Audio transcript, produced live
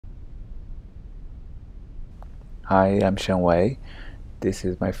Hi, I'm Shen Wei. This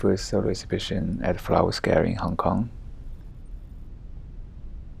is my first solo exhibition at Flower Scare in Hong Kong.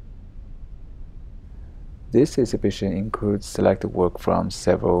 This exhibition includes selected work from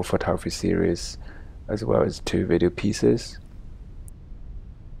several photography series, as well as 2 video pieces.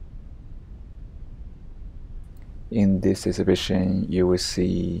 In this exhibition, you will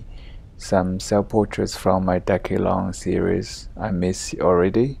see some self-portraits from my decade-long series, I Miss You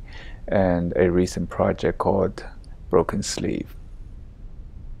Already, and a recent project called Broken Sleeve.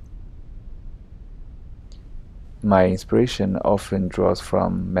 My inspiration often draws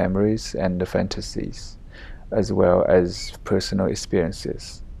from memories and fantasies, as well as personal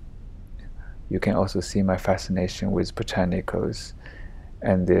experiences. You can also see my fascination with botanicals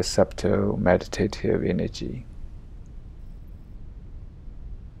and their subtle meditative energy.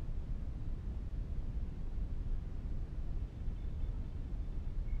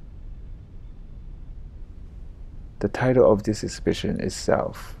 The title of this exhibition is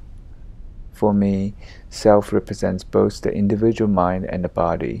Self. For me, self represents both the individual mind and the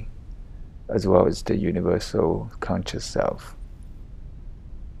body, as well as the universal conscious self.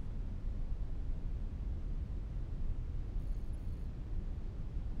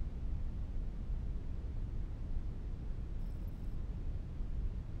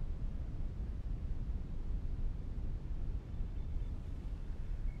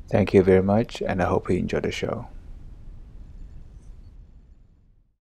 Thank you very much, and I hope you enjoy the show.